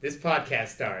This podcast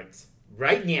starts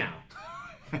right now.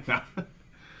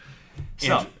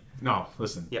 So, no,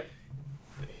 listen. Yeah.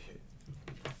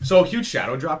 So, huge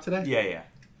shadow drop today.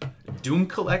 Yeah. Doom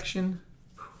Collection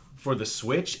for the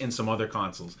Switch and some other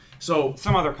consoles. So,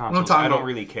 Some other consoles, talking I don't about-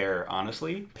 really care,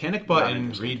 honestly. Panic Not Button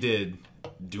interested. redid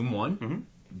Doom 1,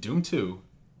 Doom 2,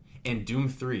 and Doom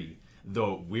 3, the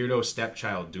weirdo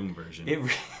stepchild Doom version.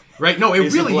 Right? No, it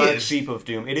It's really the black is. sheep of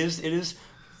Doom. It is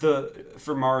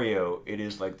for Mario, it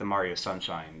is like the Mario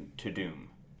Sunshine to Doom.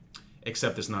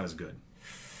 Except it's not as good.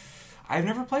 I've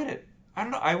never played it. I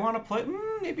don't know. I want to play.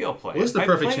 Maybe I'll play Well, this is it. the I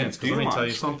perfect played chance, because let Doom me tell on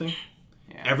you Switch. something.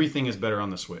 Yeah. Everything is better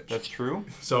on the Switch. That's true.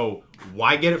 So,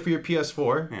 why get it for your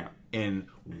PS4? Yeah. And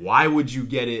why would you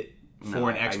get it for No,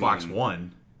 an I Xbox mean-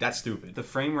 One? That's stupid. The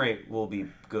frame rate will be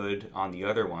good on the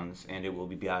other ones, and it will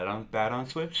be bad on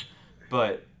Switch.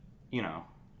 But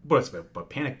But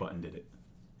Panic Button did it.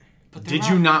 but they're Did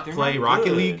you not they're play not Rocket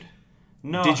good. League?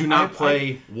 No. Did you not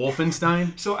play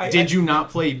Wolfenstein? Did you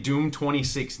not play Doom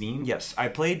 2016? Yes, I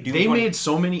played Doom. They 20 made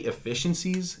so many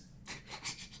efficiencies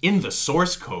in the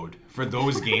source code for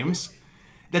those games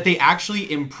that they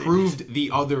actually improved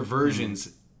the other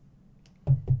versions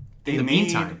in the made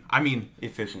meantime. I mean,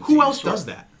 efficiency. who else Sure. does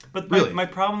that? But really, my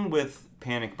problem with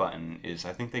Panic Button is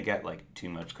I think they get like too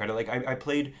much credit. Like I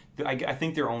played, I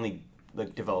think their only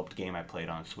like developed game I played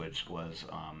on Switch was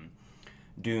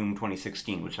Doom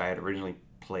 2016, which I had originally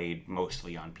played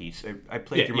mostly on PC. I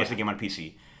played through most of the game on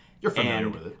PC. You're familiar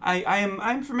And with it.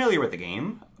 I'm familiar with the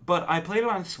game, but I played it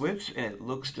on Switch and it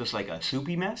looks just like a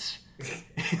soupy mess.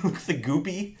 It looks like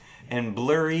goopy and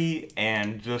blurry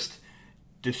and just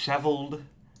disheveled.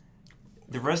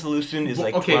 The resolution is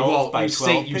like 12 by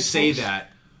 12 you say pixels.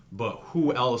 that, but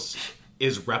who else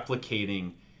is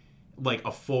replicating like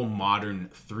a full modern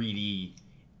 3D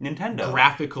Nintendo.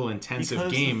 graphical intensive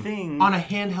Because the game thing- on a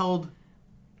handheld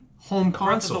home Breath of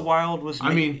console? the Wild was.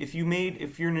 I mean- if you're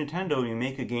Nintendo, and you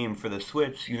make a game for the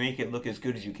Switch, you make it look as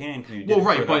good as you can because you did Well, it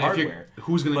right, for the but if hardware.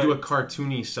 who's going to do a But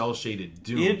cartoony, cell-shaded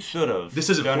Doom? it should have. This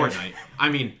isn't Fortnite. I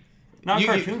mean, Not you-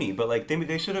 cartoony, but like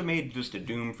they should have made just a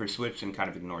Doom for Switch and kind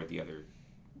of ignored the other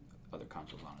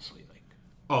consoles. Honestly, like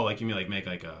Oh, like you mean like make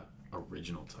like a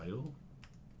original title?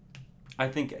 I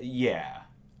think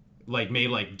Like made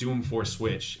like Doom for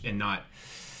Switch and not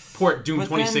port Doom But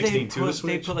then 2016 to the they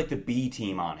Switch? put like the B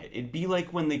team on it. It'd be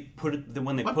like when they put it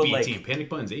when they What put B like team? Panic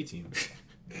Button's A team.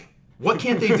 What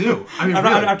can't they do? I mean, I'm,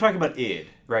 really, I'm talking about id,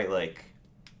 right? Like,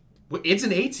 it's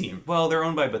an A team. well, they're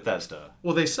owned by Bethesda.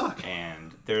 Well, they suck.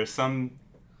 And there's some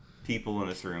people in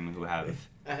this room who have.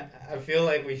 I feel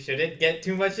like we shouldn't get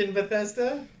too much in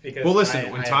Bethesda because. Well, listen,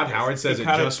 I when have Todd this- Howard says it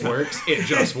kinda- just works, it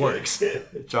just works.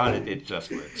 John, it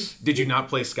just works. Did you not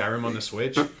play Skyrim on the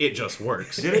Switch? It just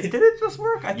works. Did it just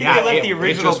work? I think Yeah, they left the it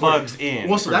original just worked. bugs in.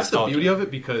 Well, so for that's the nostalgia. beauty of it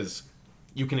because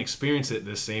you can experience it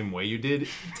the same way you did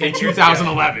in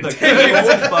 2011. Look,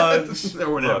 the old bugs. Or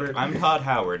whatever. Look, I'm Todd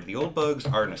Howard. The old bugs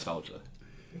are nostalgia.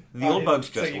 The old bugs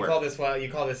So just you work. call this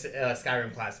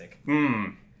Skyrim Classic.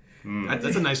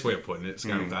 That's a nice way of putting it,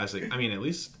 Skyrim Classic. I mean, at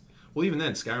least, well, even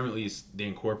then, Skyrim at least they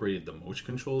incorporated the motion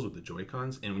controls with the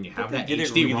Joy-Cons, and when you have that They did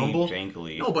it HD really rumble,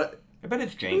 jankily. no, but I bet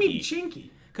it's what do you mean janky. janky?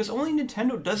 Because only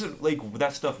Nintendo does it like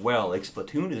that stuff well. Like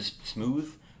Splatoon is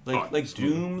smooth. Like it's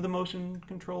smooth. Doom, the motion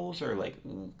controls are like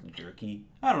jerky.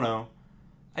 I don't know.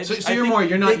 So I you're think more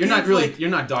you're not they give, you're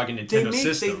not dogging Nintendo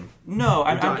system. No,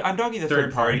 I'm dog- dogging the third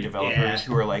third party party. developers Yeah.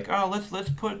 who are like, oh, let's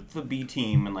put the B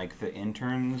team and like the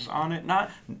interns on it.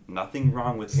 Nothing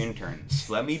wrong with interns.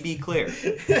 Let me be clear.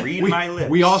 Read my lips.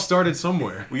 We all started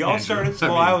somewhere. We all Andrew. started.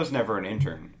 Well, I was never an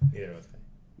intern. Neither was I.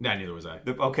 Nah, neither was I.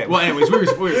 Okay. Well, anyways, we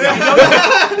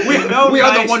are no we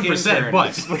are the nice 1%,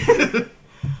 interns. but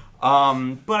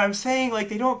But I'm saying like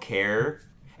they don't care,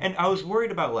 and I was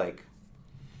worried about like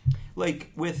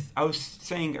with I was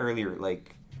saying earlier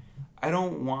like I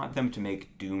don't want them to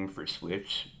make Doom for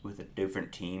Switch with a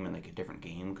different team and like a different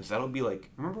game because that'll be like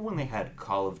remember when they had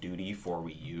Call of Duty for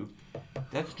Wii U?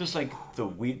 That's just like the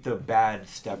bad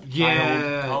stepchild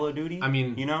Yeah. Call of Duty. I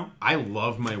mean, you know. I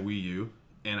love my Wii U,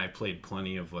 and I played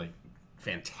plenty of like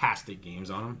fantastic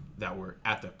games on them that were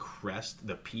at the crest,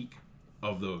 the peak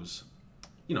of those,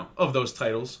 of those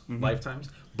titles, lifetimes.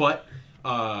 But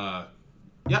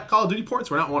yeah, Call of Duty ports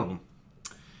were not one of them.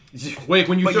 Wait,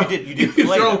 when you But throw, you did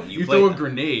play throw, them. You you played throw a them.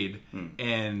 grenade,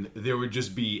 and there would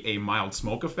just be a mild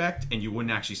smoke effect, and you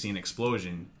wouldn't actually see an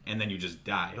explosion, and then you just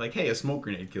die. Like, hey, a smoke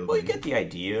grenade killed Well, me. you get the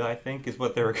idea. I think is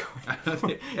what they were going. I don't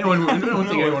think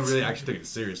anyone really actually took it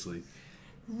seriously.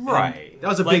 Right. That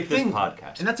was a like big thing. This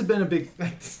podcast. And that's been a big.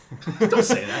 Don't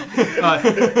say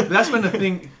that. That's been a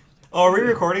thing, Oh, are we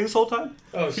recording this whole time?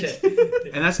 Oh shit!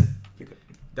 and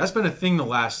that's been a thing the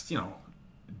last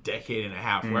decade and a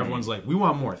half where everyone's like, we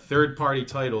want more third-party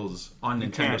titles on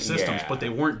Nintendo can't- systems, yeah. but they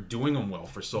weren't doing them well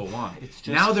for so long. It's just-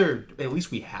 Now at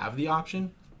least we have the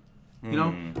option. You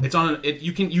know, it's on.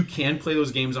 You can play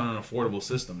those games on an affordable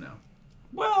system now.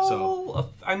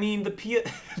 Well, I mean,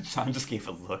 John just gave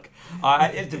a look.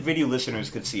 If the video listeners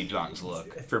could see John's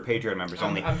look for Patreon members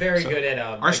only. I'm very good at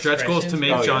Our stretch goal is to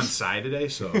make Oh, John yes. sigh today,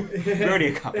 so We already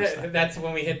accomplished that. That's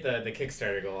when we hit the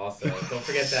Kickstarter goal. Also, don't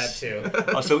forget that too.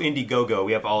 Also, Indiegogo,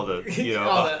 we have all the All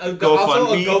the-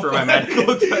 also a GoFundMe for my GoFundMe.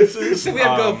 medical expenses. So we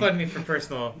have GoFundMe for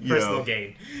personal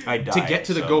gain. I died, to get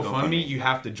to the so GoFundMe, you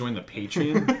have to join the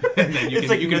Patreon, and then you It's can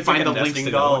like, it's find like the a links nesting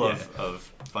to doll go. of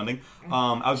funding.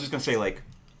 I was just gonna say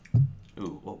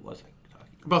what was I talking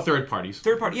about? About third parties.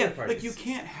 Third party, yeah. Third parties. Like you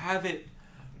can't have it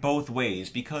both ways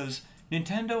because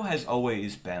Nintendo has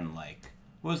always been like,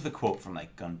 what was the quote from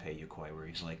like Gunpei Yokoi where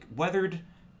he's like, weathered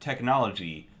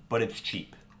technology, but it's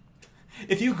cheap.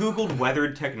 If you Googled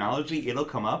weathered technology, it'll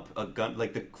come up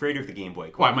like the creator of the Game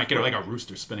Boy. Well, I might get like a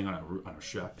rooster spinning on a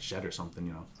shed or something,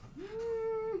 you know.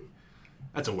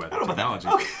 That's a weather technology.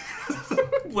 Okay.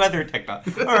 Weather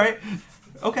technology. All right.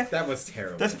 Okay. That was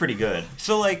terrible. That's pretty good.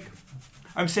 So, like,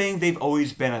 I'm saying they've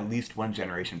always been at least one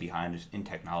generation behind in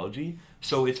technology,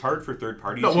 so it's hard for third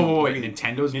parties. No, wait.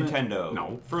 Nintendo.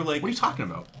 No. For like, What are you talking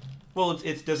about? well,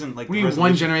 it doesn't like. We the are one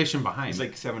resolution generation behind. is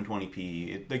like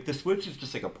 720p. Like the Switch is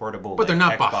just like a portable. But they're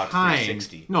like, not Xbox behind.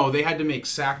 360. No, they had to make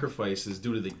sacrifices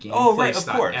due to the gameplay Oh, right, of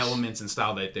style, course. elements and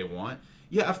style that they want.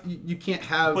 Yeah, you can't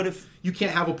have. But if- you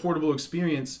can't have a portable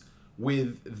experience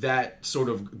with that sort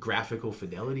of graphical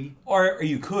fidelity. Or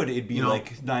you could. It'd be You know-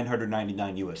 like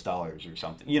 $999 or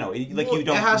something. You know, like Well, you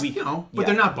don't. It has, yeah. but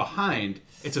they're not behind.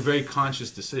 It's a very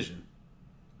conscious decision,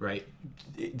 right?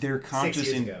 They're 6 conscious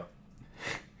years in. ago.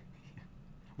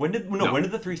 When did No. when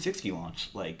did the 360 launch?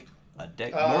 Like more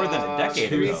than a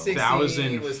decade ago. 360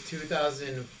 2000 was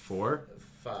 2005. 4,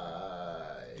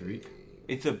 3.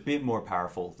 It's a bit more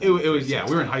powerful. It was yeah.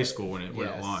 We were in high school when it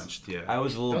Yes. launched. Yeah. I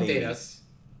was a little Don't baby. date us.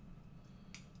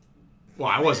 Well,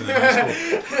 I wasn't in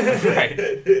high school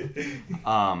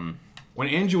Right. when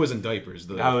Andrew was in diapers.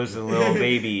 I was a little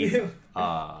baby.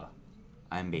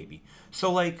 I'm baby.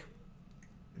 So like,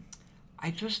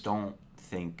 I just don't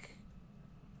think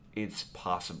it's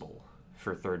possible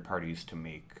for third parties to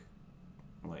make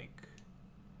like.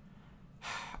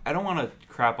 I don't want to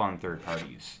crap on third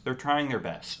parties. They're trying their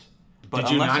best. But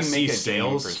Did you unless not you see make a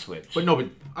sales? game for Switch, But no, but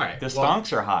all right. the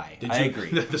stonks are high. Did I you- agree.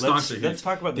 The stonks are huge. Let's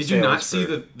talk about the Did sales. you not see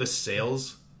for- the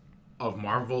sales of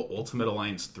Marvel Ultimate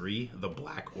Alliance 3, The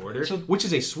Black Order, So- which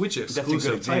is a Switch good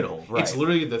exclusive title? example, right. It's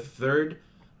literally the third,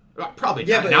 probably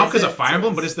Yeah, not but now is because it- of Fire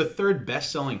Emblem, but it's the third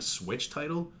best-selling Switch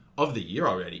title of the year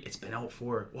already. It's been out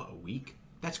for, a week?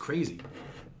 That's crazy.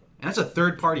 And that's a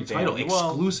third-party title, Damn.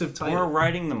 Well, exclusive title. We're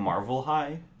riding the Marvel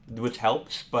high, which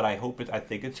helps, but I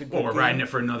think it's a good Well, we're game. riding it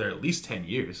for another at least 10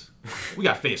 years. We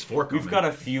got Phase 4 coming. We've got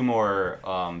a few more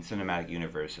cinematic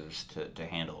universes to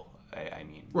handle. I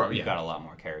mean, Well, we've yeah. got a lot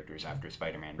more characters after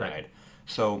Spider-Man Right. died.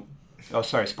 So,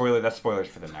 sorry, that's spoilers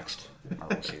for the next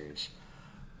Marvel series.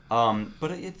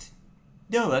 But it's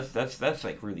no, that's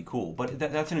like really cool. But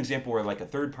that's an example where like a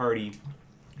third party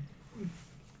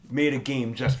made a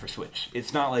game just for Switch.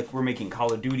 It's not like we're making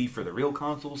Call of Duty for the real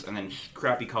consoles and then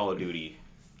crappy Call of Duty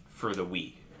for the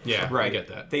Wii. Yeah, I right. get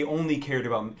that. They only cared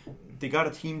about. They got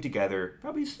a team together,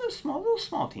 probably a little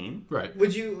small team. Right.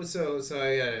 Would you? So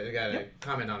I gotta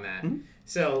comment on that. Mm-hmm.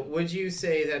 So would you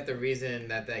say that the reason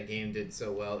that game did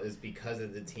so well is because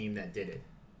of the team that did it?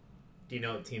 Do you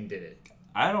know what team did it?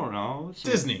 I don't know. It's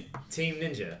Disney. Team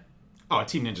Ninja. Oh,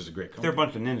 Team Ninja's a great They're a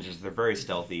company. bunch of ninjas. They're very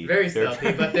stealthy. Very They're-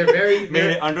 stealthy, but they're very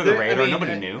Made it under the they're- radar,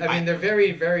 nobody knew. I mean, they're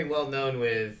very, very well known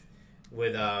with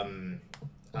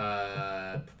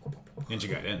Ninja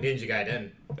Gaiden. Ninja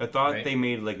Gaiden. I thought Right. they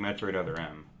made like Metroid Other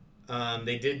M,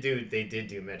 They did do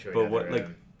Metroid. but what Other like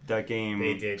M. that game?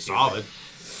 They did do Solid.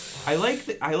 I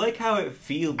like how it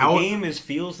feels. The Out- game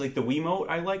feels like the Wiimote.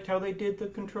 I liked how they did the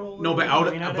control. No, but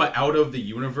out of the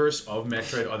universe of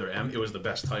Metroid Other M, it was the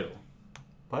best title.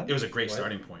 what? It was a great What?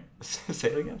 starting point. Say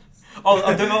it again. Of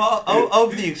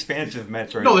the expansive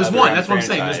Metroid. No, there's Other one. M That's what I'm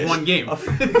saying. There's franchise. one game.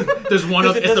 There's one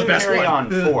of. It It's the doesn't best carry one.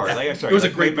 on four. Like, sorry, It was a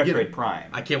like great Metroid beginning. Prime.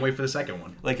 I can't wait for the second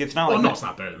one. Like it's not Well, like no, it's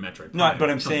not better than Metroid Prime. No, but I'm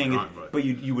Don't get saying, me wrong, but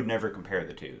you would never compare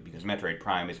the two because Metroid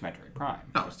Prime is Metroid Prime.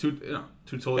 no, it's two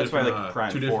totally That's why different. like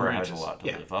Prime two 4 different has a branches. lot to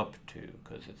Yeah. live up to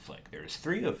because it's like there's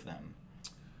 3 of them.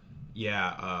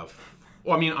 Yeah.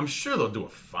 Well, I mean, I'm sure they'll do a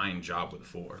fine job with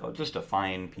 4. Oh, just a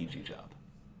fine PG job.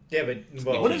 Yeah, but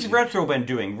well, What has Retro been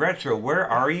doing? Retro, where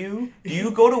are you? Do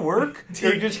you go to work?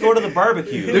 Or you just go to the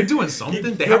barbecue? They're doing something.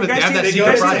 They You have guys that see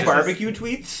secret these project. barbecue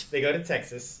tweets? they go to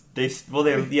Texas. They're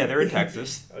in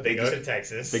Texas. They go to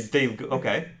Texas.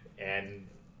 Okay. And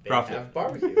they Profit. have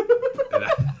barbecue.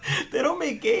 They don't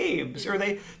make games, or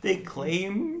they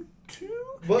claim to.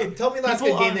 Well, tell me the last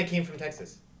People good game on- that came from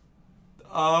Texas.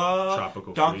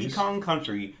 Tropical Donkey Freeze? Kong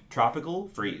Country Tropical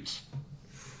Freeze.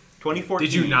 2014.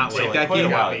 Did you not like So, that quite game? a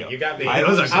You while got me. ago. You got me. It I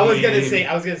was was a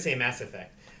gonna game. say Mass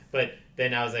Effect, but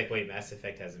then I was like, wait, Mass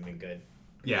Effect hasn't been good.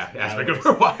 Yeah, it has been good for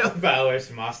a while. BioWare's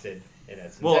from Austin, and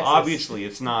that's in Well, Texas. obviously,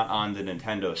 it's not on the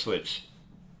Nintendo Switch.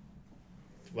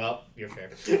 Well, you're fair.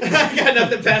 I got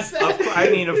nothing past that.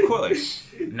 Of course.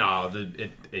 No,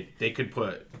 they could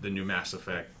put the new Mass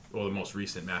Effect, or the most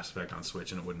recent Mass Effect on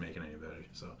Switch, and it wouldn't make it any better.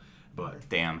 So, but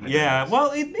Damn. I think Yeah. it's-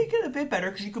 Well, it'd make it a bit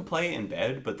better because you could play it in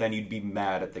bed, but then you'd be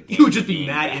mad at the game. you would just be being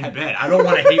mad bad. in bed. I don't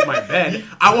want to hate my bed.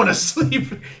 I want to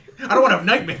sleep. I don't want to have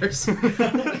nightmares.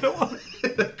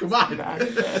 Come on.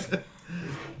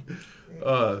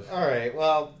 All right.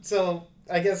 Well, so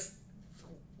I guess.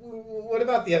 What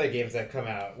about the other games that come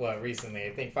out? What recently?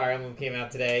 I think Fire Emblem came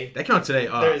out today. That came out today.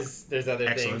 There's other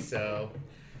excellent. things.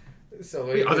 So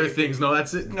Wait, other things. No,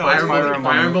 that's it. No, Fire, it's Fire Emblem,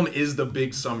 Fire Emblem. Emblem is the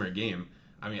big summer game.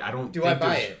 I mean, I don't. do think I buy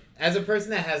there's- it as a person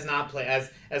that has not played as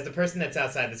the person that's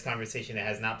outside this conversation that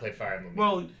has not played Fire Emblem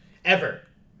Well, ever?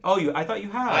 I thought you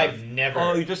have. I've never.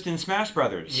 Oh, you're just in Smash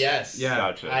Brothers. Yes. Yeah.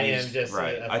 Gotcha. I He's- am just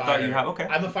right. a I fire, thought you have. Okay.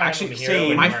 I'm a Fire Actually, Emblem hero.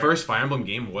 same. my in heart. first Fire Emblem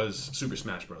game was Super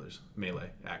Smash Brothers Melee.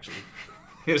 Actually,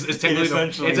 it's technically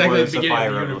essentially it's technically was the a beginning Fire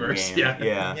of the Emblem universe. game. Yeah.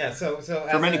 Yeah. Yeah, so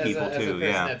For many people, as a too, person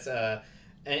yeah. that's an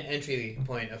entry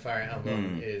point of Fire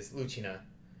Emblem is Lucina.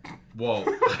 Well,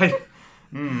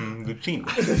 Lucina.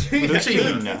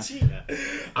 Lucina.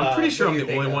 I'm pretty sure what I'm do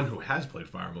the you only think one of? who has played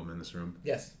Fire Emblem in this room.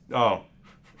 Yes. Oh.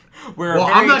 We're Well, a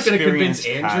very I'm not gonna convince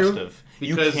experienced Andrew, cast of.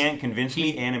 because You can't convince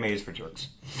me. Anime is for jerks.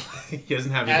 He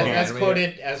doesn't have his own As anime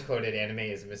yet. quoted, anime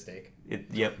is a mistake.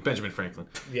 Yep. Benjamin Franklin.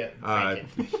 Yeah.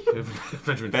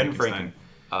 Benjamin Ben Frankenstein.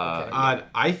 Franklin.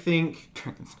 I think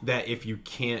that if you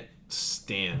can't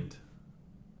stand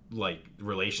like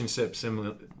relationship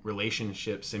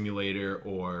simulator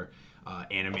or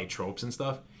anime tropes and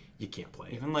stuff, you can't play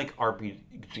it. Even like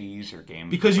RPGs or games.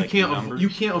 Because with, you like, can't numbers. you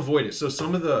can't avoid it. So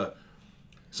some of the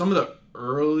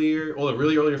earlier, well, the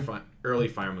really early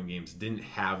Fire Emblem games didn't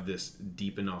have this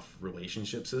deep enough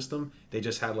relationship system. They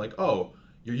just had like, oh,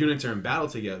 your units are in battle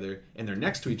together and they're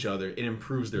next to each other. It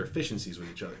improves their efficiencies with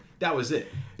each other. That was it.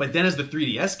 But then as the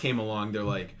 3DS came along, they're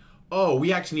like, oh,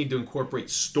 we actually need to incorporate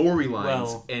storylines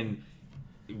Well- and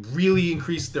really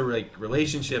increase their like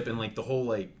relationship, and like the whole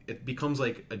like it becomes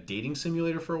like a dating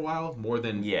simulator for a while more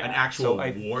than Yeah, an actual so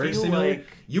I war feel simulator. like-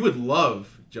 You would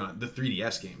love, John, the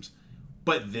 3DS games,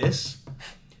 but this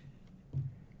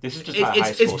This is just a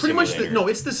high school it's pretty much simulator.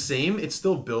 it's the same. It's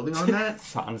still building on that,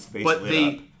 It's on his face but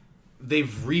lit up.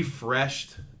 they've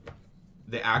refreshed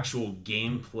the actual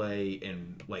gameplay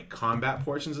and like combat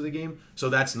portions of the game. So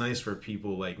that's nice for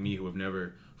people like me who have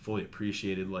never fully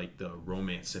appreciated like the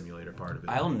romance simulator part of it.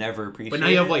 I'll never appreciate. But now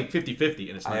you have it. like 50-50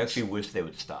 and it's I nice. actually wish they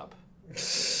would stop.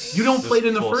 You don't play it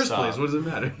in the full first stop. place. What does it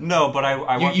matter? No, but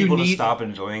I want you people to need- stop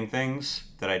enjoying things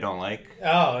that I don't like.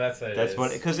 Oh, that's what it That's is.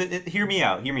 what, because hear me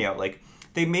out. Like,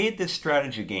 they made this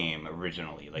strategy game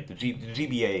originally. Like, the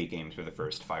GBA games were the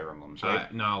first Fire Emblems,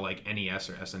 right? No, like NES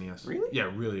or SNES. Really? Yeah,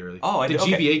 really early. Oh, I the did-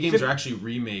 okay. GBA games So- are actually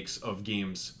remakes of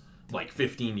games like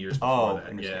 15 years before Oh, that.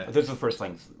 interesting. Yeah. Those are the first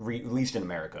things released in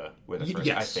America. Were the first, I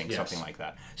yes, think, yes. something like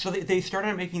that. So they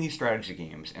started making these strategy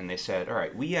games, and they said, all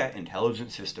right, we at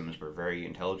Intelligent Systems, we're very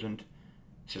intelligent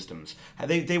systems.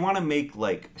 They want to make,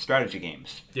 like, strategy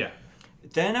games. Yeah.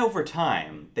 Then over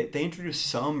time, they introduced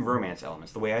some romance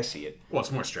elements, the way I see it. Well,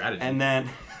 it's more strategy. And then...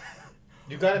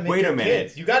 You gotta make Wait a your minute.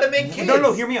 kids. You gotta make kids.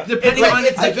 No, hear me out. It's Depending like, on-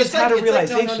 it's I like, just it's had like, a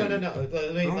it's like- realization. No.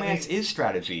 Let me- Romance is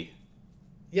strategy.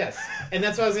 Yes, and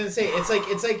that's what I was gonna say. It's like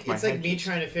My it's like head me just-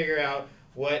 trying to figure out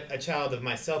what a child of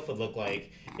myself would look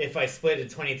like if I split a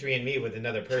 23andMe with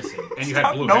another person. and you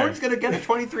have blue no hair. one's going to get a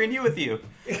 23andMe with you.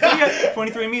 You got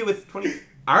 23andMe with 20...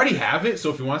 I already have it, so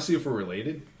if you want to see if we're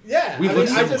related, Yeah, we I look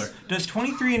mean, I similar. just Does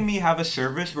 23andMe have a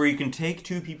service where you can take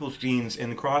two people's genes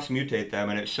and cross-mutate them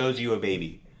and it shows you a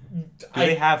baby? Do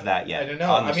they have that yet? I don't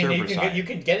know. On the I mean, server side? you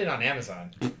can get it on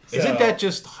Amazon. isn't So- that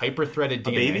just hyper-threaded DNA?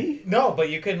 a baby? No, but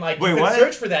you can like Wait, you can what?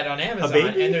 search for that on Amazon,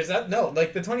 baby? and there's that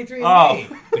like the 23andMe,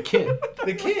 Oh. The kid.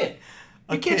 the kid.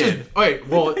 A You can't kid. just. All right.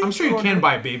 Well, I'm sure you can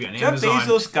buy a baby on Jeff Amazon.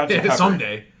 Bezos got you covered.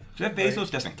 someday. Jeff Bezos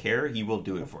doesn't care. He will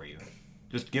do it for you.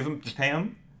 Just pay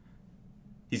him.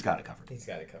 He's got it covered. He's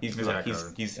got it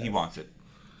covered. He wants it.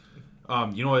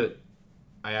 You know what?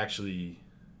 I actually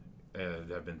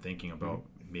I've been thinking about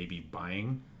maybe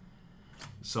buying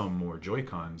some more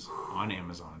Joy-Cons on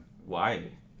Amazon. Why?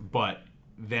 But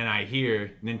then I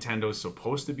hear Nintendo's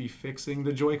supposed to be fixing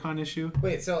the Joy-Con issue.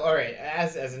 Wait, so all right,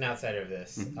 as an outsider of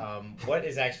this, what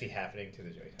is actually happening to the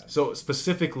Joy-Con? So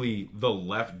specifically, the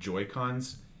left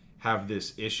Joy-Cons have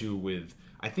this issue with,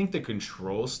 I think the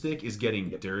control stick is getting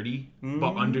dirty,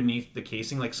 but underneath the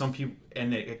casing, like some people,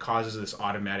 and it causes this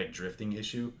automatic drifting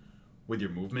issue with your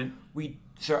movement.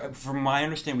 So from my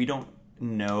understanding, we don't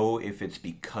know if it's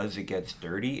because it gets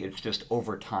dirty. It's just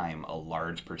over time, a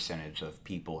large percentage of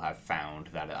people have found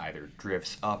that it either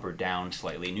drifts up or down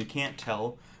slightly, and you can't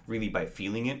tell really by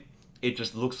feeling it. It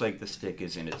just looks like the stick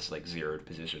is in its like zeroed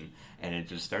position, and it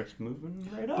just starts moving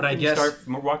right up. But I and guess start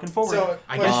walking forward. So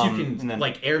I guess you can and then-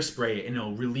 like air spray it and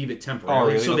it'll relieve it temporarily.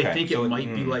 Oh, really? So they Okay. think So it it-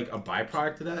 might be like a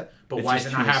byproduct to that. But It's why is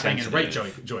just it not too happening in right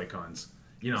sensitive. Joy-Cons?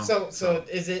 You know. So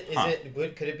is it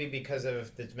could it be because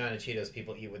of the amount of Cheetos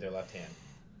people eat with their left hand?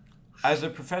 As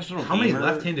a professional How many gamer,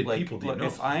 left-handed like, people do you look, know?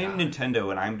 if I'm Nintendo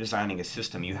and I'm designing a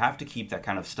system, you have to keep that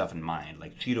kind of stuff in mind,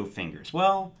 like Cheeto fingers.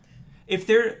 Well,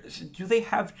 do they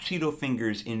have Cheeto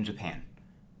fingers in Japan,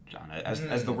 John?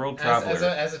 As the world traveler,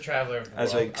 as a traveler of the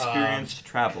as an world, experienced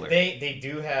traveler, they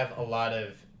do have a lot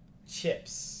of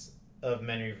chips of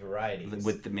many varieties.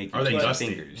 with the making Are they Cheeto dusty?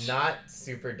 fingers, Not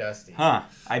super dusty. huh?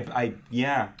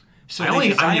 Yeah. So I they only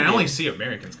designed it. see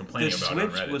Americans complaining The about it on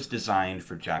Switch Reddit. was designed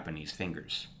for Japanese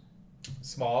fingers.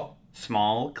 Small,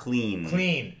 Small, clean,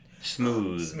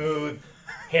 smooth. smooth,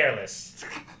 hairless.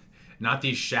 Not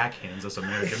these Shaq hands us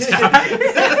Americans have.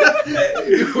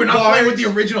 We're not playing with the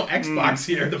original Xbox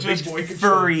here, the big Just boy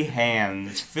controller. furry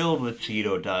hands filled with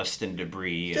Cheeto dust and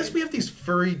debris. Just we have these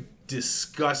furry,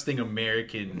 disgusting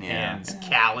American hands,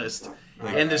 calloused,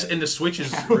 and the Switch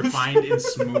is refined and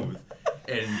smooth.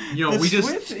 And you know, The we just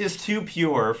Switch is too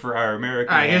pure for our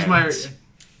American all right. Here's my. hands.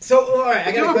 So all right,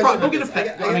 I got a question. Go on get a this.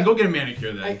 pet. I got- go get a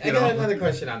manicure then. I got another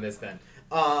question on this then.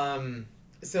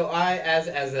 So I, as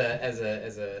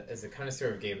a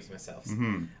connoisseur of games myself,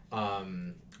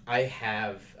 I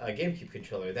have a GameCube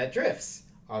controller that drifts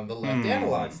on the left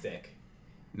analog stick.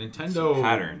 Nintendo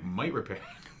Pattern. might repair.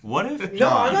 What if No,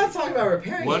 John, I'm not talking about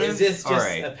repairing What it. if? Is this just all a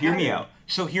right, pattern? hear me out.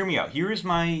 So hear me out. Here is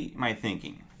my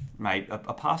thinking.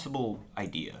 A possible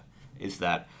idea is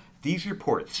that these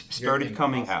reports started thinking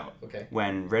coming possible. out Okay.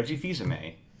 when Reggie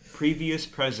Fils-Aimé, previous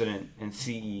president and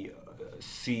CE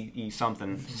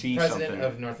something, President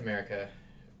of North America.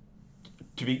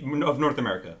 of North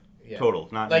America. Yeah. Total,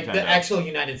 not Like Nintendo. the actual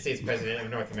United States president of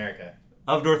North America.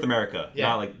 Of North America, Yeah.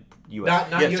 not like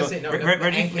U.S. Not Yeah, USA, so no,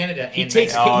 Reggie- and Canada. He and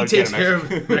takes Mexico. Oh, he takes yeah, care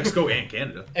Mexico. of Mexico and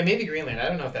Canada And maybe Greenland. I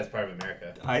don't know if that's part of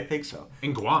America. I think so.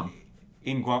 and Guam.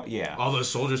 In Guam, yeah. All those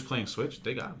soldiers playing Switch,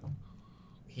 they got him.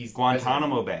 He's the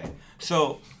Guantanamo Bay.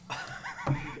 So,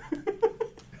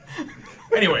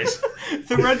 Anyways,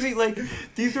 so Reggie, like,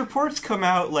 these reports come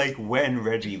out, like, when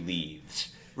Reggie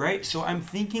leaves, right? So I'm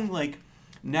thinking, like,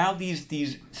 now these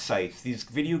sites, these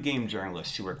video game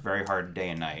journalists who work very hard day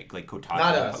and night, like Not Kotaku,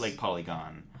 us. like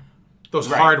Polygon, those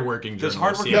Right. hardworking Those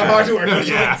journalists. hardworking- The yeah. hard work.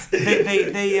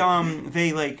 Yeah.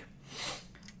 they like,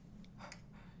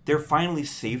 they're finally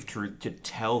safe to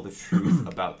tell the truth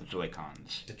about the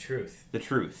Joy-Cons. The truth. The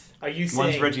truth. Are you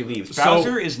Once saying? Reggie leaves, So-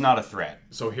 Bowser is not a threat.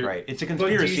 So here, Right? It's a But do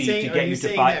you conspiracy saying, to are get you you to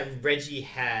saying buy. that Reggie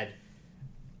had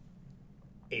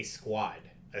a squad,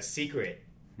 a secret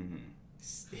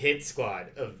hit squad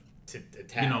to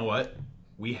attack? you know what?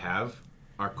 We have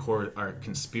our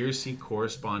conspiracy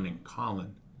correspondent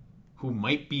Colin, who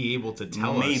might be able to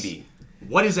tell us Maybe.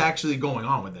 what is actually going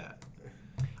on with that.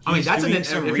 I mean, He's that's doing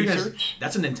some if you guys- research.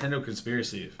 that's a Nintendo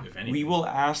conspiracy, if anything. We will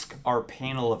ask our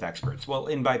panel of experts. Well,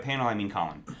 and by panel I mean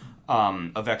Colin,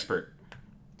 of expert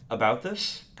about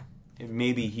this.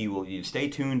 Maybe he will. You stay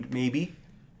tuned. Maybe.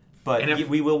 But And if-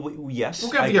 we will. Yes, We're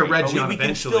gonna have I to get agree. Reggie But on we can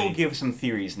eventually. still give some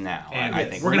theories now. And I yes,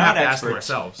 think we're we're gonna not have to ask him experts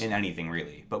ourselves. in anything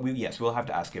really. But we'll have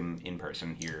to ask him in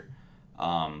person here.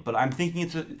 But I'm thinking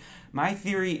my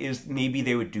theory is maybe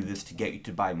they would do this to get you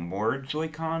to buy more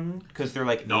Joy-Con because they're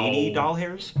like No. $80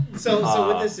 hairs. So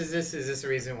with this, is this a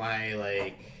reason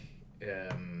why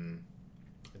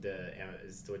the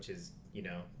Switch is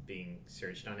being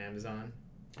searched on Amazon?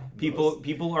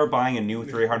 People are buying a new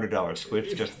 $300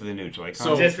 Switch just for the new Joy-Con.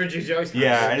 So- Just for Joy-Cons.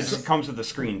 yeah, and it comes with the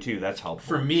screen too. That's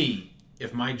helpful. For me,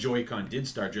 if my Joy-Con did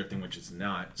start drifting, which it's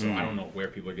not, so I don't know where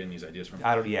people are getting these ideas from.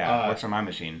 I don't. Yeah, works on my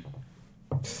machine.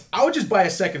 I would just buy a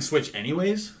second Switch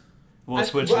anyways. We'll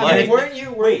switch Well, light. weren't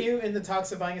you Wait. in the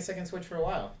talks of buying a second Switch for a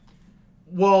while?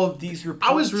 Well, These reports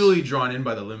I was really drawn in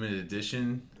by the limited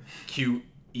edition cute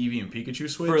Eevee and Pikachu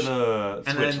Switch. for the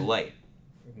And Switch then- Lite.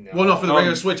 No. Well, no, for the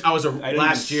regular Switch, I was I didn't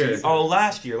last even year. see- Oh,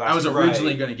 last year. I was year,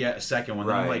 originally right. going to get a second one.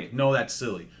 Then I'm Right. like, no, that's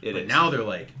silly. It But is. now they're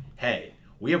like, hey,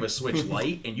 we have a Switch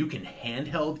Lite, and you can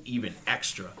handheld even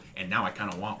extra. And now I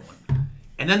kind of want one.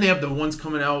 And then they have the ones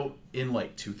coming out in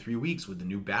like 2-3 weeks with the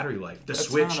new battery life. The That's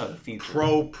Switch not a feature.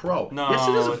 Pro. No, yes,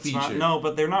 it is a it's feature. not. No,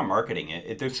 but they're not marketing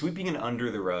it. They're sweeping it under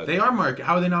the rug. They are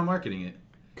How are they not marketing it?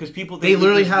 Because people They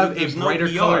literally there's- have a there's no brighter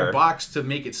VR. colored box to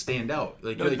make it stand out.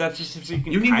 Like, No, you're like, that's just so you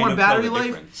can you need kind more of battery tell the life.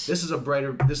 difference. This is a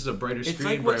brighter It's screen.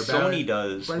 like what brighter battery, Sony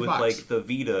does brighter with box. like the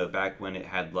Vita back when it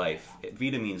had life.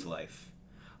 Vita means life.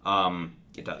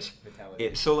 It does.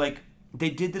 Vitality. So like they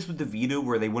did this with the Vita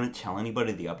where they wouldn't tell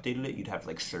anybody they updated it. You'd have to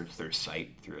like search their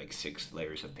site through like 6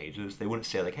 layers of pages. They wouldn't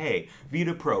say like, hey,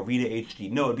 Vita Pro, Vita HD.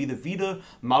 No, it'd be the Vita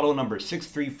model number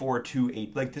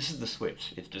 63428. Like this is the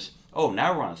Switch. It's just, oh,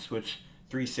 now we're on Switch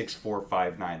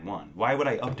 364591. Why would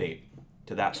I update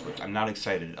to that Switch? I'm not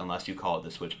excited unless you call it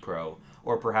the Switch Pro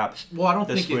or perhaps Well, I don't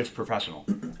the think Switch Professional.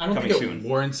 I don't coming think it soon.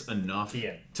 warrants enough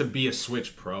Yeah. to be a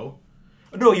Switch Pro.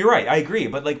 No, you're right. I agree.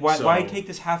 But like, why So- take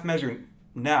this half measure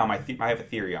now? I have a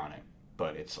theory on it,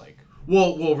 but it's like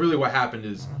Well, really, what happened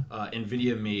is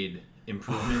Nvidia made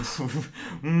improvements.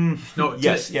 No,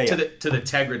 Yes, to, yeah, to yeah. the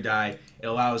Tegra die, it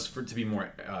allows for it to be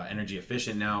more energy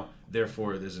efficient now.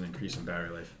 Therefore, there's an increase in battery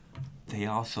life. they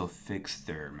also fixed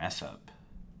their mess up.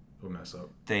 We'll mess up.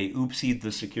 They oopsied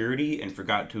the security and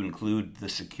forgot to include the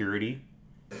security.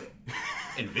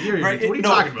 Nvidia, Right? what are you No,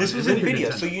 talking about? this was Nvidia, Nvidia.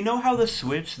 Nintendo. So you know how the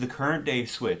Switch, the current day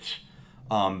Switch,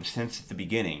 since the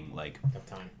beginning, like Tough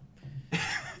time.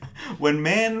 when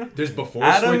man, There's before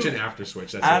Adam- Switch and after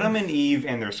Switch. That's Adam it. and Eve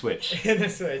and their Switch. In the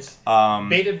Switch. Baited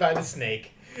Baited by the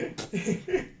snake.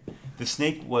 The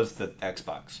snake was the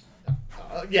Xbox.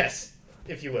 Yes,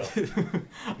 if you will.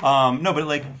 No, but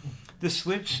like the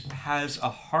Switch has a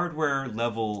hardware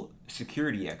level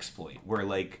security exploit where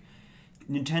like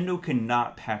Nintendo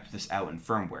cannot patch this out in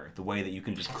firmware the way that you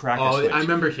can just crack a Oh, Switch. I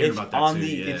remember hearing It's about that on too,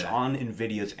 It's yeah. on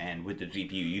Nvidia's end with the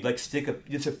GPU. You like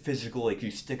it's a physical, like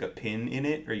you stick a pin in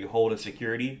it or you hold a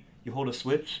security, you hold a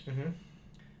switch. Mm-hmm.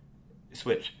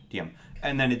 Switch, DM.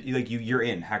 And then you're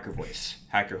in hacker voice,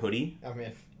 hacker hoodie, I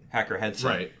mean, hacker headset,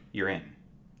 Right. you're in.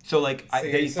 So like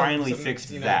See, they some- finally some, fixed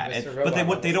you know, that, Mr. but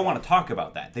Robot they don't levels. want to talk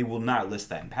about that. They will not list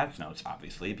that in patch notes,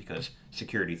 obviously, because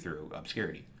security through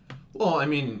obscurity. Well, I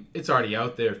mean, it's already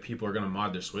out there. If people are going to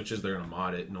mod their Switches, they're going to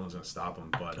mod it. No one's going to stop them.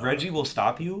 But Reggie will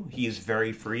stop you. He is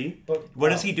very free. But-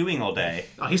 What is he doing all day?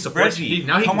 oh, he supports. Reggie,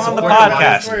 Now he come can on the support Don't worry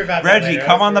podcast. about that Reggie, later.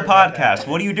 come Don't on the worry about that. podcast.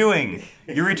 What are you doing?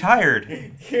 You're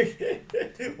retired.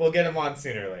 We'll get him on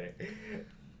sooner or later.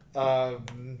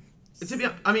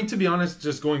 To be honest,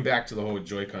 just going back to the whole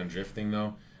Joy-Con drift thing,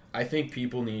 though, I think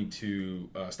people need to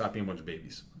stop being a bunch of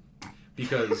babies.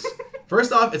 Because,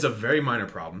 first off, it's a very minor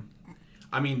problem.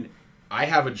 I mean, I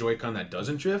have a Joy-Con that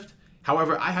doesn't drift.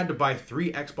 However, I had to buy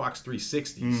 3 Xbox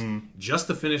 360s just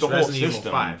to finish The whole Resident Evil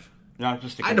system. 5. Not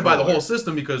just a I had to buy the controller. whole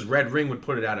system because Red Ring would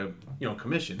put it out of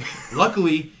commission.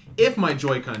 Luckily, if my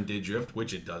Joy-Con did drift,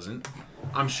 which it doesn't,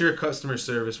 I'm sure customer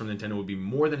service from Nintendo would be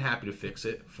more than happy to fix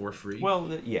it for free. Well,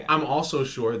 yeah. I'm also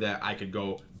sure that I could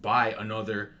go buy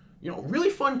another, really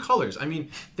fun colors. I mean,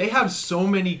 they have so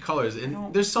many colors,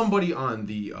 and there's somebody on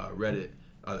the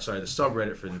the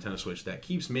subreddit for Nintendo Switch that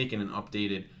keeps making an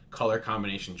updated color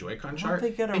combination Joy-Con chart. they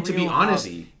get a And to be real honest,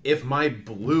 hobby? if my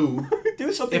blue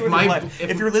Do something if with my- your life. if-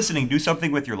 If you're listening, do something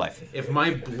with your life. if my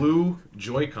blue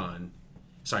Joy-Con,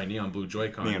 neon blue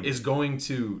Joy-Con, Neon. is going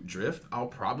to drift, I'll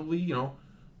probably,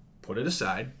 put it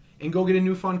aside and go get a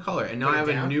new fun color. And now Put I it have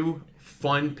a down? new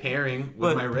fun pairing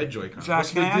with But, my red Joy-Con. Zach, What's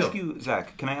the can I big ask deal? you?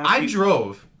 Zach, can I ask I you?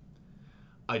 drove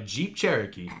a Jeep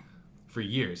Cherokee for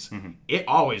years. Mm-hmm. It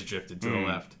always drifted to the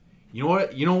left. You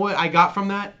know what I got from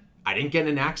that? I didn't get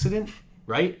in an accident,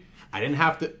 right? I didn't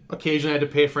have to occasionally I had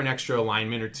to pay for an extra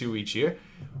alignment or 2 each year.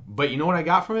 But you know what I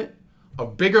got from it? A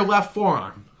bigger left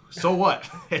forearm. So what?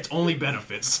 It's only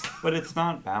benefits. But it's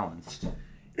not balanced.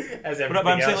 As But everything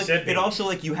I'm saying, else like, should be. it also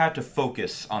like you had to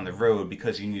focus on the road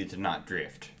because you needed to not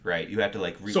drift, right? You had to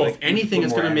like. So if put anything,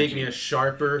 it's more going to make energy. me a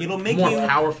sharper, It'll make more you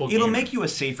powerful It'll gamer. make you a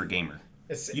safer gamer.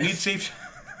 It's- You need safe.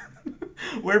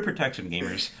 Wear protection,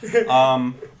 gamers.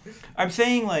 I'm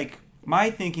saying like my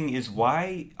thinking is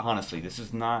why. Honestly, this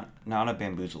is not a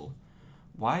bamboozle.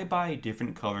 Why buy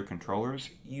different color controllers?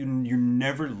 You're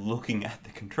never looking at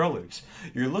the controllers.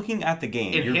 You're looking at the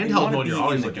game. In you handheld wanna mode, be you're in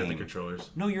always the looking at the game. controllers.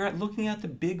 No, you're looking at the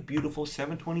big, beautiful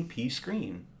 720p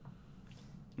screen.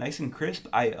 Nice and crisp,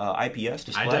 IPS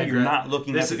display. You're digress. not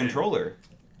looking at This the is- controller,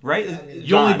 right?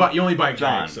 You only buy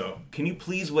John. Greg, so. Can you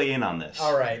please weigh in on this?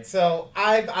 All right, so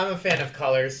I'm a fan of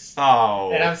colors.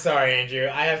 Oh, And I'm sorry, Andrew.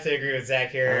 I have to agree with Zach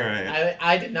here. All right.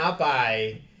 I did not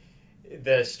buy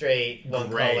the straight one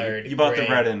Gray. colored. You bought the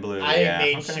gray. red and blue. I yeah.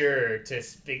 made Okay. sure to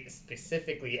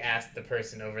specifically ask the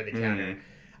person over the counter,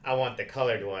 I want the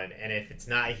colored one, and if it's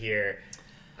not here,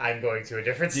 I'm going to a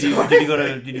different store. Did you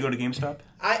go to GameStop?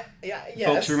 Yes.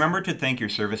 Folks, remember to thank your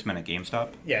servicemen at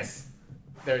GameStop. Yes.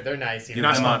 They're nice. You're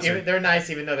not sponsored. They're nice,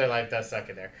 even though their life does suck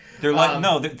in there. They're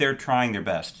like they're trying their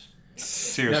best.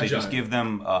 Seriously, Now, John, just give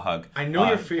them a hug. I know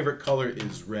your favorite color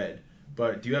is red,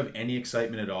 but do you have any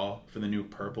excitement at all for the new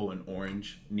purple and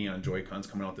orange Neon Joy-Cons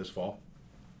coming out this fall?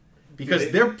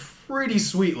 Because they're pretty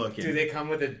sweet looking. Do they come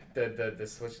with the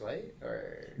Switch Lite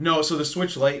or? No, so the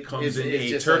Switch Lite comes in a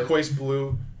just turquoise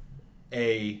blue,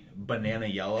 a banana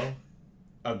yellow,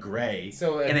 a gray,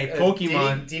 So and a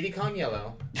Pokemon. Diddy Kong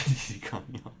Yellow.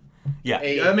 Yeah.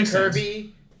 That makes sense.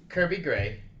 Kirby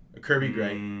Gray. A Kirby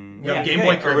gray. Yeah. Game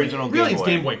Boy Kirby. Original Really, Game it's Boy.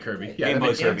 Game Boy Kirby. Yeah, Game that Boy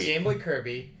makes sense. Kirby. Game Boy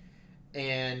Kirby,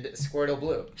 and Squirtle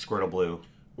Blue. Squirtle Blue.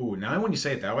 Ooh, now when you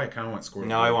say it that way, I kind of want Squirtle.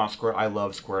 Now I want Squirtle. I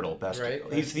love Squirtle best. Right.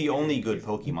 He's the only good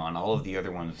Pokemon. All of the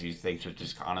other ones, they should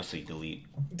just honestly delete.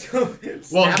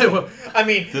 Well, I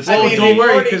mean, don't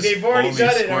worry, 'cause they've already only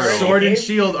done it. Squirtle. already. Sword and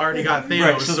Shield already got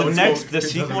Thanos. Right. So the it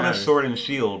sequel doesn't to matter. Sword and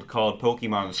Shield called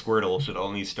Pokemon Squirtle should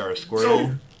only star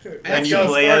Squirtle. and Let's you go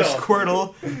play as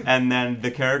Squirtle. Squirtle, and then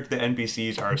the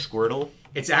NPCs are Squirtle.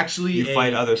 It's actually You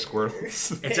fight other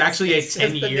Squirtles. It's actually a It's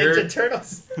just the 10-year. Ninja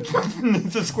Turtles.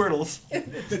 the Squirtles.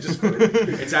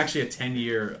 It's actually a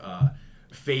 10-year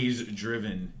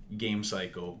phase-driven game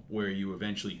cycle where you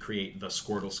eventually create the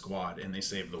Squirtle Squad and they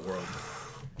save the world.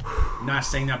 Not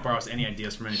saying that borrows any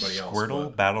ideas from anybody else. Squirtle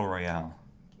but Battle Royale.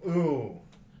 Ooh.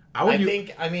 I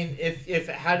think. I mean, if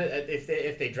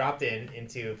they dropped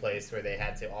into a place where they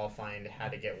had to all find how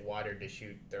to get water to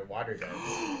shoot their water guns.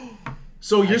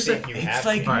 So you're I saying think you It's have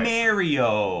like to. Alright.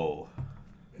 Mario.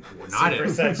 we're not Super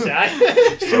in. Sunshine.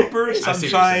 Super see what you're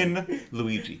Sunshine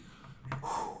Luigi.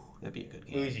 That'd be a good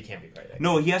game. Luigi can't be quite that.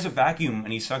 No, he has a vacuum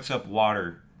and he sucks up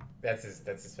water. That's his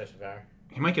special power.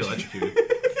 He might get electrocuted.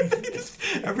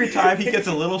 Every time he gets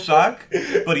a little shock,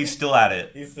 but he's still at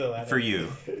it. He's still at For it. you.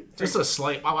 Just a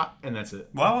slight wah, wah, and that's it.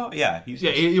 Well, yeah. He's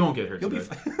Yeah, he won't get hurt. he'll be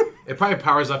today. fine. It probably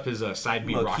powers up his side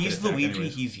B Look, rocket he's attack Luigi.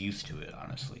 anyways. He's used to it,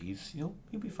 honestly. He'll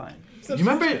be fine. You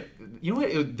remember? You know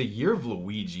what? The year of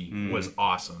Luigi was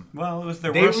awesome. Well, it was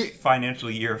the They worst re- financial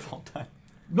year of all time.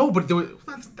 No, but there was,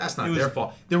 that's not It was- their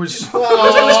fault. There was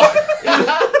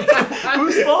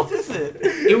Whose fault is it?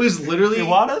 it was literally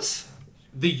Iwata's?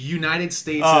 the United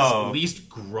States' Oh. least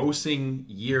grossing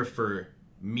year for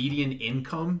median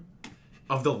income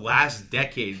of the last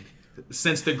decade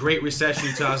since the Great Recession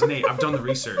in 2008. I've done the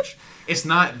research. It's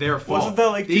not their fault. Wasn't that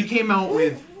like they came out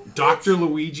with Dr.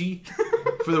 Luigi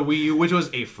for the Wii U, which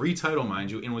was a free title, mind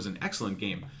you, and was an excellent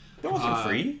game. That wasn't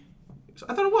free. So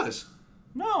I thought it was.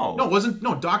 No. No, it wasn't.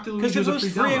 No, Dr. Luigi Because was if it a was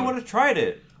free free, I download. would have tried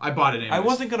it. I bought it anyways. I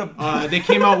wasn't going to... They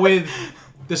came out with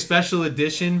the special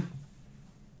edition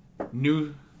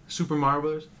new Super Mario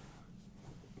Bros.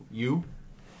 U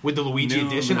with the Luigi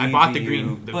edition. I bought the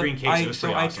green case. It was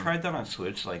pretty I awesome. tried that on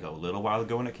Switch like a little while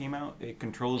ago when it came out. It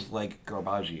controls like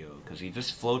Garbaggio because he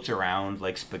just floats around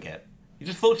like spaghetti. He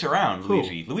just floats around, Who?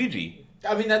 Luigi.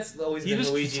 I mean, that's always You been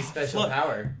just Luigi's special flood.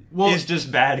 power. Well, It's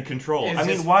just bad control. It's I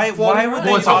mean, just why floating would around.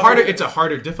 they? well, it's a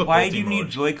harder difficulty. Why do you mode. need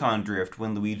Joy-Con drift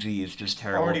when Luigi is just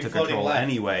terrible Already to floating control left.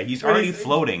 anyway? He's Already- already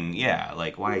floating. Yeah,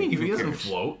 like why? I mean, who he doesn't cares?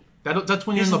 float. That's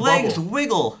when you're His in the legs bubble.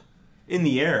 wiggle in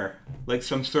the air like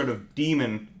some sort of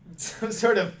demon. Some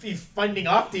sort of he's finding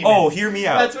off demons. Oh, hear me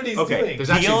out. That's what he's okay. doing. There's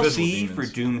actually invisible DLC for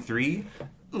demons. Doom 3,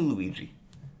 Luigi.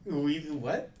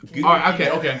 What? Oh,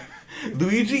 okay.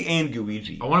 Luigi and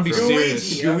Guigi. I want to be Luigi.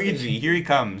 serious. Guigi, here he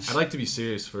comes. I'd like to be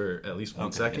serious for at least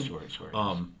 1 second. Sure.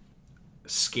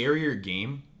 Scarier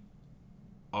game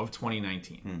of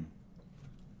 2019.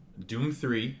 Doom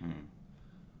 3.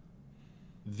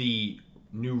 The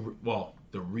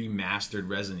remastered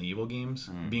Resident Evil games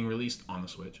being released on the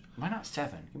Switch. Why not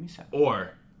 7? Give me 7.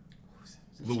 Or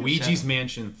Luigi's 7.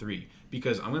 Mansion 3.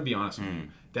 Because I'm going to be honest with you,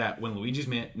 that when Luigi's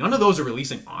Mansion... None of those are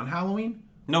releasing on Halloween.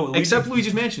 No, Except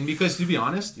Luigi's Mansion, because to be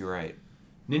honest, You're right.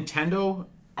 Nintendo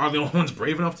are the only ones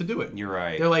brave enough to do it. You're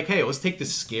right. They're like, hey, let's take the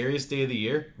scariest day of the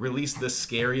year, release the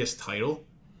scariest title.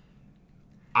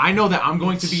 I know that I'm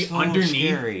going to be So underneath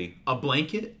scary. a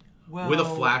blanket with a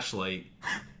Well- flashlight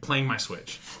playing my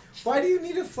Switch. Why do you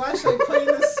need a flashlight playing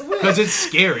the Switch? Because it's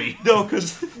scary. No,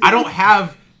 because... I don't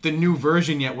have the new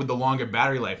version yet with the longer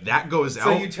battery life. That goes So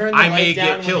out. you turn the I may light down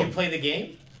get when killed. you play the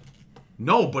game?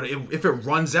 No, but if it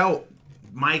runs out,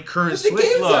 my current The Switch.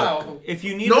 game's Look, out. if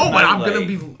you need No, a but I'm nightlight- gonna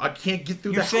be. I can't get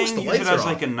through You're the house. saying The use lights it are as off.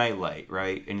 like a nightlight,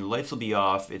 right? And your lights will be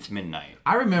off. It's midnight.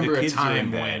 I remember The a kids are in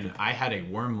time bed. when I had a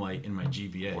worm light in my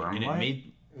GBA, Worm and it light?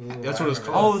 made That's what it was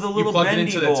called. Oh, the You little plugged it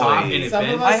bendy into the top boy. and it Some of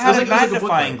bent. us- I had It a was like a book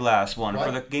magnifying light. glass one What?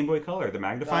 for the Game Boy Color. The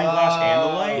magnifying glass and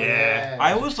the light. Yeah.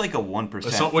 I was like a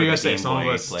 1% What for are you the gonna say? Game Some of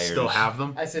Boy us players. still have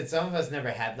them. I said some of us never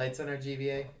had lights on our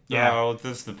GBA. Yeah. Oh,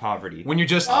 that's the poverty. When you're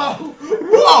just Oh,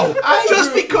 whoa,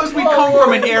 just because we come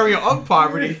from an area of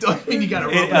poverty doesn't mean you gotta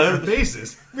rub it on your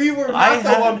faces. we were I not the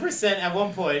had- 1% at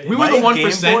one point. We were My the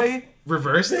 1%. Game Boy-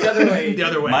 Reversed The other way. the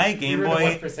other way. My Game were the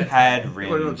Boy 1% had What are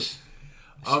rims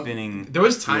spinning. There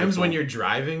was times beautiful. when you're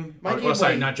driving. My Game Oh,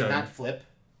 sorry, Boy not did driving. not flip.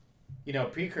 You know,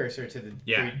 precursor to the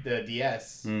Yeah. the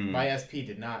DS. Hmm. My SP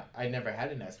did not. I never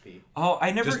had an SP. Oh,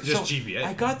 I never. Just GBA.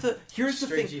 I got the. Here's the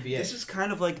Straight thing. GBA. This is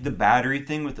kind of like the battery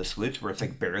thing with the Switch, where it's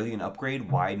like barely an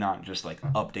upgrade. Why not just like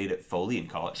update it fully and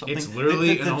call it something? It's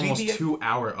literally The an almost GBA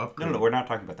 2-hour upgrade. No, we're not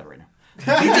talking about that right now.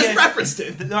 You just referenced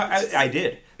it. No, I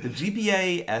did. The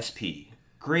GBA SP,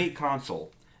 great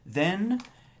console. Then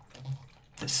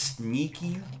the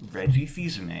sneaky Reggie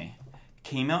Fils-Aimé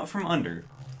came out from under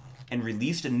and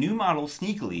released a new model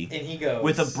sneakily And he goes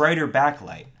with a brighter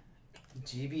backlight.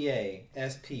 GBA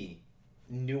SP,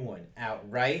 new one out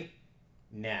right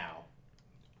now,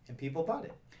 and people bought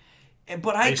it.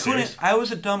 But Are I you couldn't. serious? I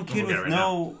was a dumb kid look at with it right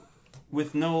no,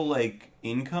 with no like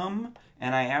income,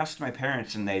 and I asked my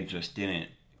parents, and they just didn't,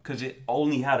 because it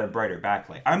only had a brighter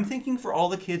backlight. I'm thinking for all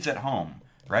the kids at home,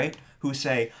 right, who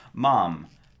say, "Mom,"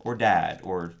 or "Dad,"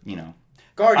 or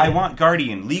Guardian. I want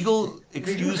guardian.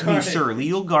 Excuse me, guardian. sir.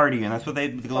 Legal guardian. That's what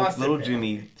Foster little parent.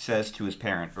 Jimmy says to his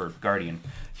parent or guardian.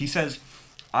 He says,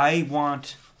 "I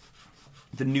want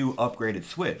the new upgraded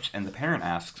Switch," and the parent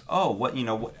asks, "Oh, what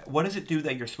does it do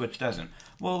that your Switch doesn't?"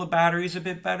 Well, the battery's a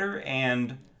bit better,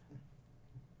 and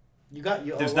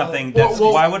there's nothing.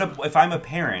 Why would if I'm a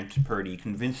parent, Purdy,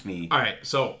 convince me? All right,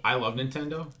 so I love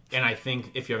Nintendo, and I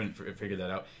think if you haven't figured that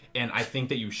out, and I think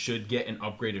that you should get an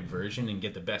upgraded version and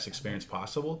get the best experience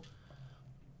possible.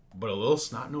 But a little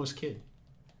snot-nosed kid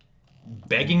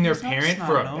begging their He's not parent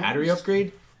for a snot-nosed. battery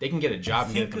upgrade, they can get a job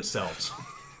and get it themselves.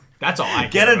 That's all I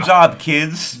Get care a about. job,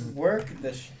 kids. Work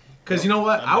the. Because you know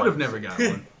what? I would have never got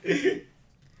one.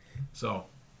 So,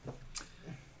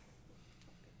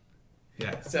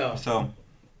 yeah. So, So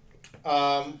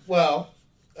well,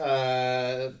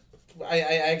 I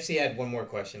actually had one more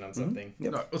question on something. No,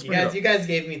 let's You bring it guys, up. you guys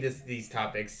gave me these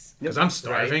topics. Because I'm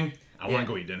starving. I want Yeah. to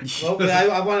go eat dinner. Well, but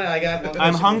I got. One I'm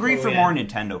question hungry before for we more end.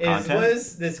 Nintendo What content.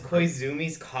 is this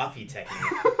Koizumi's coffee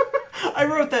technique? I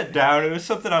wrote that down. It was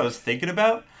something I was thinking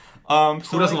about.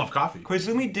 Who doesn't love coffee?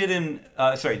 Koizumi did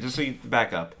sorry, just so you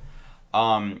back up.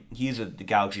 He's a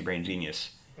Galaxy Brain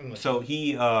genius. So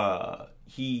he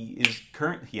is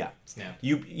current. Yeah. Snap.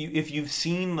 You if you've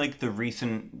seen like the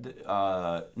recent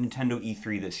Nintendo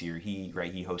E3 this year, he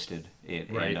hosted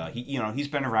it, Right. and he's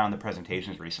been around the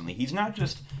presentations recently. He's not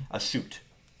just a suit.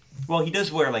 Well, he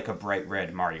does wear like a bright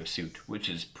red Mario suit, which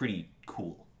is pretty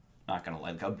cool. Not gonna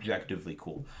lie, like, objectively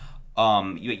cool.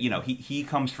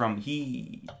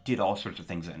 He did all sorts of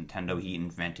things at Nintendo. He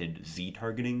invented Z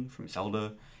targeting from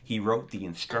Zelda. He wrote the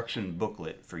instruction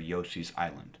booklet for Yoshi's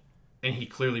Island. And he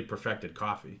clearly perfected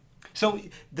coffee. So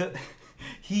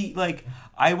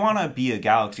I want to be a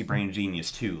Galaxy Brain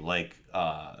genius too, like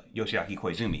Yoshiaki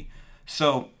Koizumi.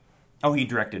 So, he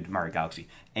directed Mario Galaxy,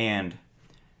 and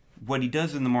what he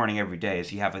does in the morning every day is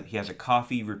he has a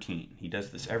coffee routine. He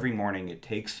does this every morning. It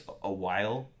takes a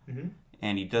while,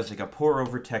 and he does like a pour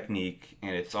over technique,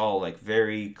 and it's all like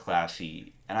very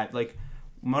classy. And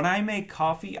when I make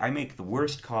coffee, I make the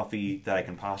worst coffee that I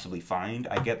can possibly find.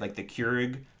 I get like the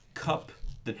Keurig cup,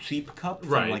 the cheap cup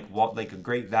from Right. like a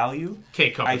great value.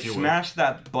 K-cup, I if you will. smash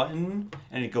that button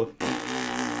and it goes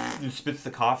and spits the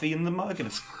coffee in the mug, and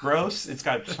it's gross. It's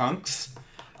got chunks.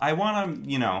 I want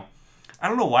to, I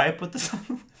don't know why I put this on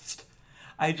the list.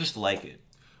 I just like it.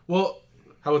 Well,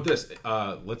 how about this?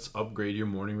 Let's upgrade your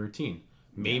morning routine.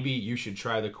 Maybe you should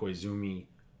try the Koizumi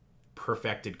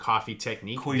perfected coffee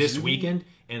technique this Koizumi? weekend,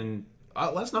 and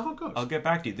let us know how it goes. I'll get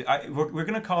back to you. We're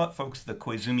going to call it, folks, the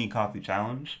Koizumi Coffee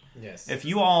Challenge. Yes. If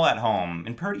you all at home,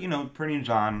 and Purdy and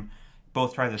John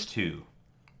both try this too.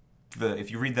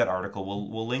 If you read that article,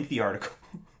 we'll link the article.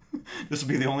 This will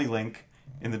be the only link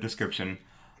in the description.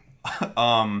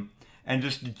 And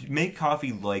just make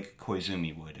coffee like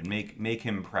Koizumi would, and make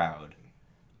him proud.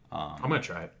 I'm gonna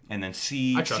try it. And then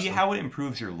see I trust him. how it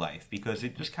improves your life, because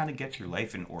it just kind of gets your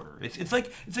life in order. It's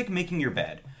like making your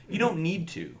bed. You don't need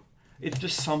to. It's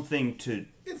just something to.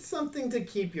 It's something to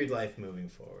keep your life moving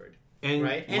forward, And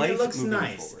right? And life it looks moving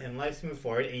nice, forward. and life's moving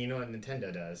forward. And you know what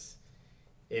Nintendo does?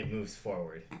 It moves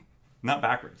forward. Not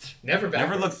backwards. Never backwards.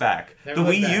 Never look back. Never the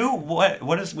look Wii back. U,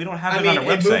 what is? We don't have I it mean, on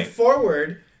our it website. moved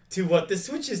forward to what the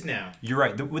Switch is now. You're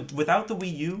right. Without the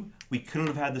Wii U, we couldn't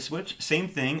have had the Switch. Same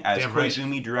thing as Damn right.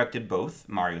 Koizumi directed both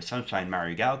Mario Sunshine,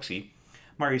 Mario Galaxy.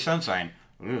 Mario Sunshine,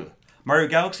 Mario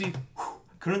Galaxy,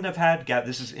 couldn't have had...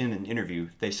 This is in an interview.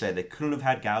 They said they couldn't have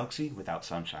had Galaxy without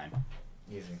Sunshine.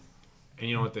 Easy. And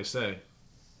you know what they say?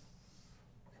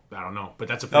 I don't know, but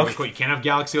that's a pretty good quote. You can't have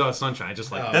Galaxy without Sunshine. I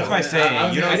just like That's my saying.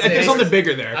 I think something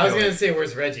bigger there. I was going to say,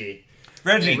 where's Reggie?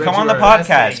 Reggie, Reggie come on the Reyes.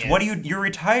 podcast. What you're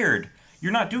retired.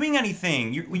 You're not doing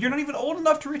anything. You're not even old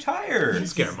enough to retire. You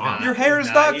scare mom. Your hair is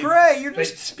He's not not. gray. You're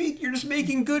just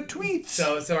making good tweets.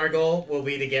 So our goal will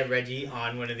be to get Reggie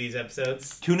on one of these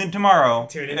episodes. Tune in tomorrow.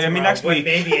 Next Well, week.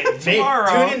 Maybe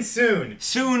Tomorrow. Tune in soon.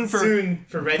 Soon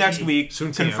for Reggie. next week.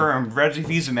 Soon TM. Confirmed. Reggie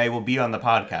Fils-Aimé will be on the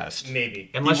podcast.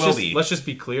 Maybe. And He will be. let's just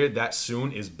be clear that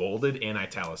soon is bolded and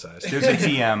italicized. There's a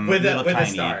TM with little a tiny.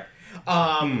 star.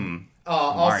 Mario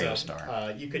Also,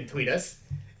 star. you can tweet us.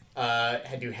 Do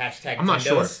hashtag I'm not Tendos.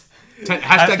 sure.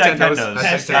 Hashtag Tendos.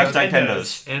 Hashtag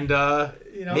Tendos.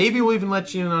 And maybe we'll even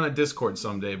let you in on a Discord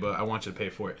someday, but I want you to pay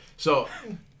for it. So,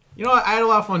 you know what? I had a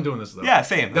lot of fun doing this, though. Yeah,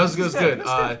 same. That was good. Good No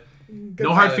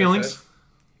hard pilot feelings.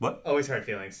 episode. Always hard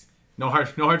feelings. No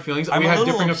hard feelings. I'm We a have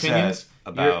little different upset opinions.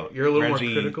 about You're a little Reggie,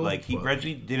 more critical. Like but-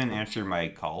 Reggie didn't answer my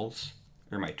calls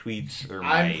or my tweets or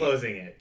my. I'm closing it.